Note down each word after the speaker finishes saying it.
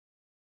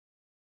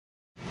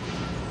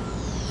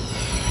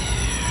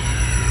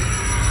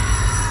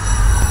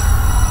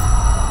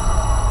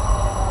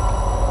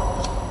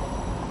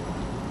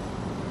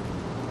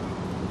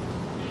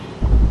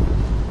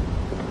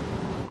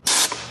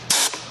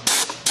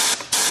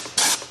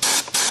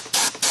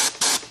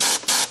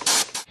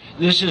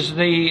This is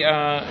the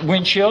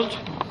windshield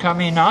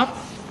coming up,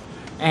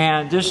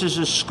 and this is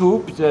a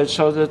scoop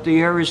so that the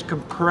air is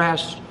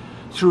compressed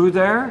through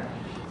there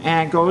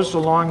and goes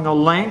along the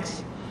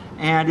length,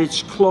 and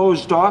it's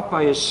closed off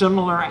by a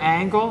similar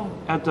angle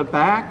at the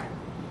back,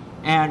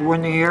 and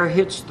when the air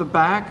hits the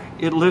back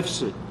it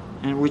lifts it,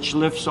 and which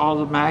lifts all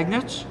the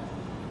magnets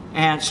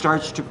and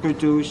starts to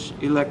produce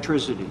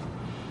electricity.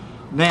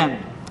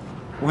 Then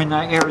when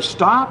the air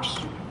stops,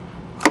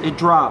 it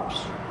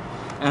drops.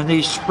 And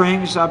these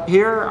springs up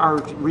here are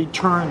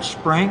return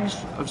springs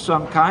of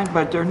some kind,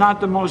 but they're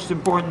not the most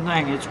important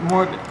thing. It's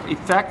more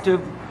effective,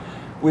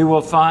 we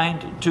will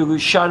find, to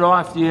shut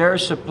off the air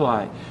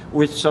supply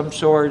with some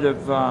sort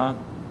of a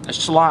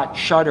slot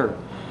shutter,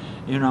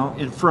 you know,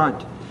 in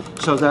front,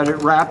 so that it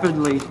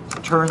rapidly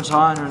turns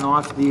on and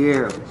off the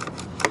air.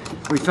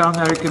 We found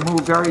that it can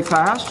move very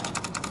fast,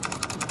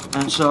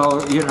 and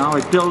so, you know,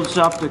 it builds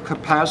up the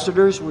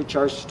capacitors, which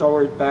are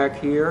stored back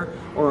here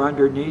or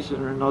underneath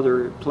in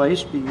another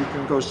place, but you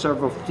can go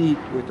several feet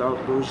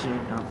without losing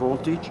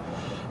voltage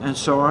and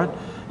so on.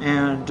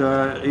 And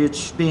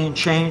it's being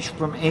changed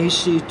from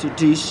AC to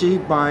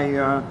DC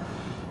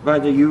by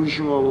the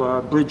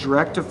usual bridge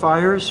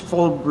rectifiers,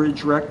 full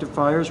bridge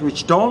rectifiers,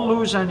 which don't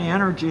lose any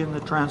energy in the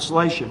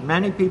translation.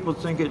 Many people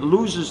think it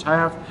loses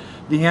half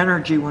the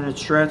energy when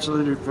it's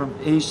translated from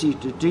AC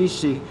to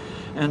DC,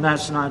 and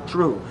that's not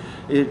true.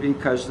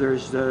 Because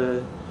there's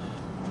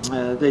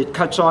it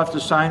cuts off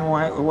the sine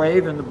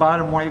wave, and the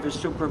bottom wave is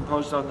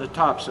superimposed on the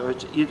top, so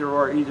it's either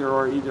or, either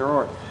or, either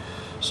or.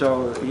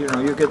 So, you know,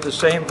 you get the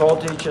same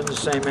voltage and the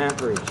same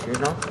amperage, you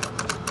know.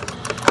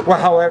 Well,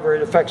 however,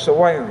 it affects the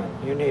wiring.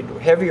 You need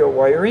heavier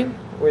wiring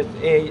with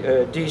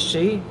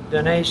DC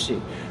than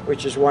AC,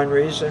 which is one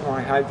reason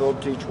why high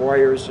voltage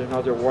wires and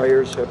other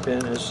wires have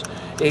been as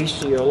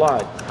AC a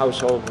lot,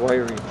 household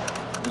wiring.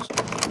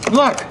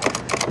 Look!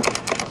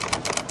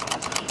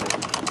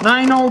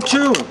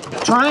 902.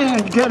 Try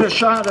and get a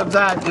shot of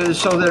that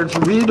so that it's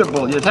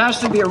readable. It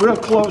has to be a real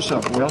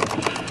close-up, Will.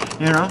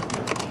 You know?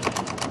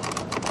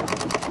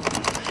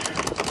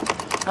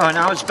 Oh,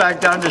 now it's back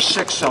down to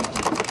 6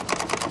 something.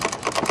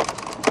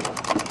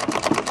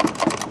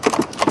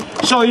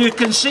 So you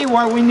can see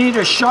why we need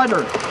a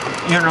shutter,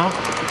 you know,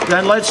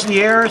 that lets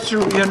the air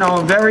through, you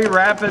know, very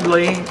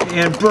rapidly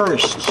in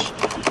bursts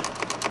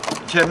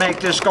to make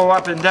this go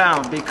up and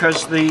down,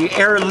 because the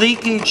air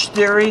leakage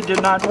theory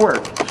did not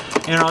work.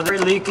 You know, the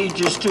leakage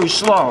is too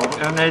slow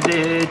and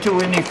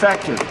too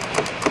ineffective.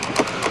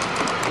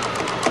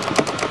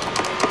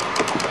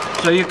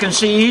 So you can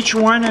see each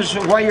one is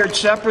wired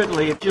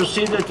separately. You'll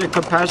see that the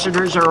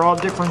capacitors are all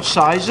different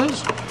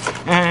sizes,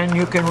 and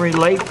you can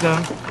relate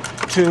them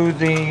to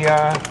the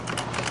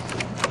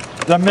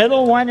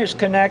middle one is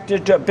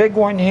connected to a big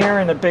one here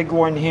and a big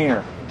one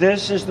here.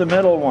 This is the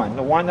middle one,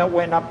 the one that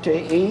went up to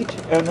 8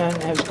 and then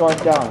has gone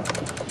down.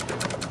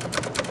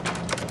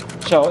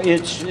 So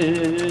it's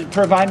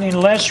providing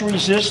less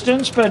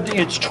resistance, but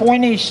it's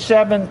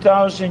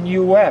 27,000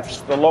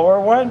 UFs, the lower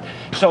one,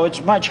 so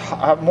it's much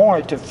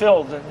more to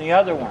fill than the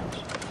other ones.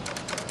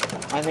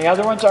 And the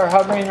other ones are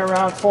hovering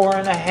around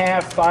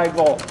 4.5, 5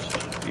 volts,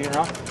 you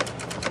know.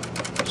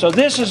 So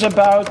this is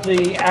about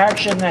the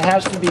action that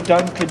has to be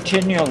done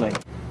continually.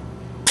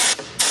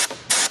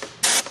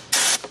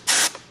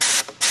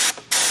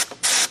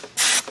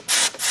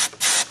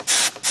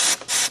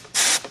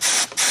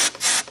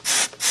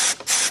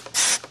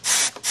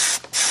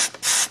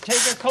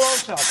 Take a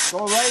close-up,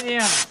 go right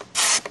in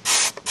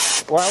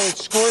while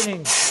it's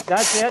squirting.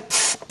 That's it.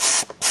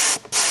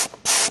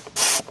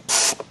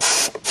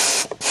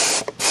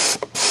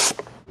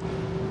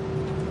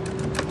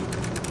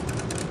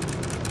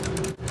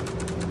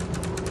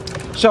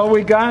 So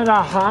we got a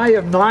high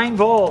of 9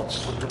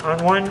 volts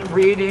on one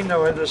reading,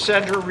 or the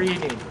center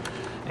reading.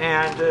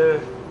 And,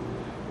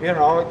 you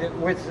know,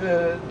 with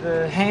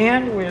the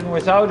hand,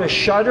 without a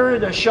shutter,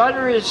 the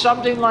shutter is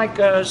something like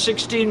a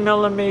 16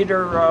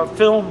 millimeter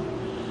film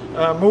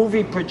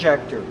movie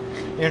projector,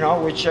 you know,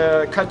 which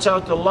cuts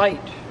out the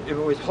light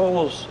with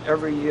holes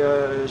every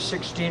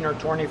 16 or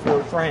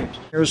 24 frames.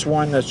 Here's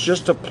one that's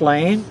just a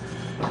plane,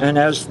 and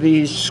as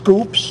these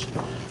scoops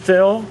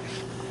fill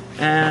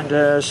and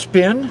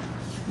spin,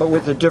 but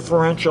with the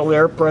differential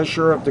air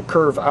pressure of the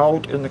curve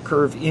out and the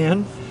curve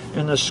in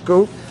the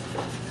scoop,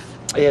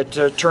 it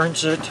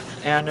turns it,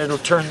 and it'll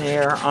turn the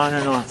air on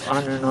and off,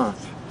 on and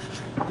off.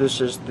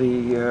 This is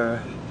the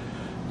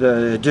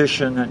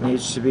addition that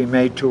needs to be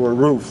made to a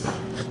roof,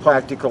 a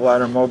practical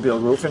automobile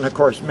roof, and of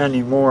course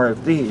many more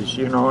of these,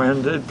 you know,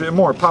 and they're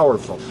more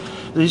powerful.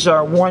 These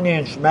are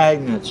 1-inch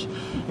magnets,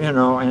 you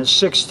know, and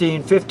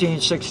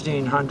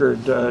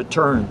 1,500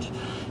 turns.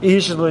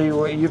 Easily,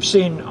 you've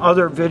seen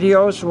other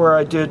videos where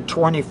I did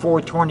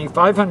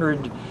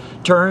 2,500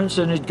 turns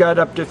and it got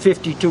up to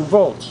 52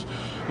 volts.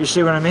 You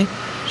see what I mean?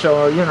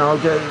 So, you know,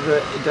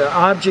 the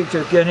object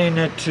of getting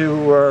it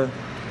to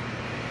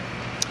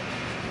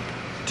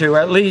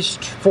at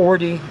least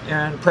 40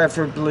 and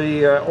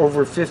preferably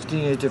over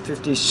 50 to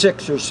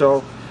 56 or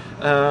so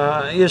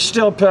is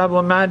still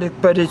problematic,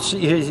 but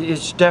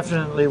it's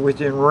definitely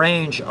within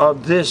range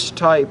of this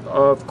type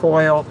of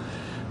coil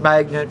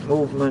magnet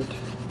movement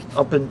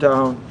up and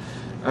down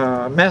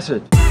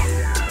method.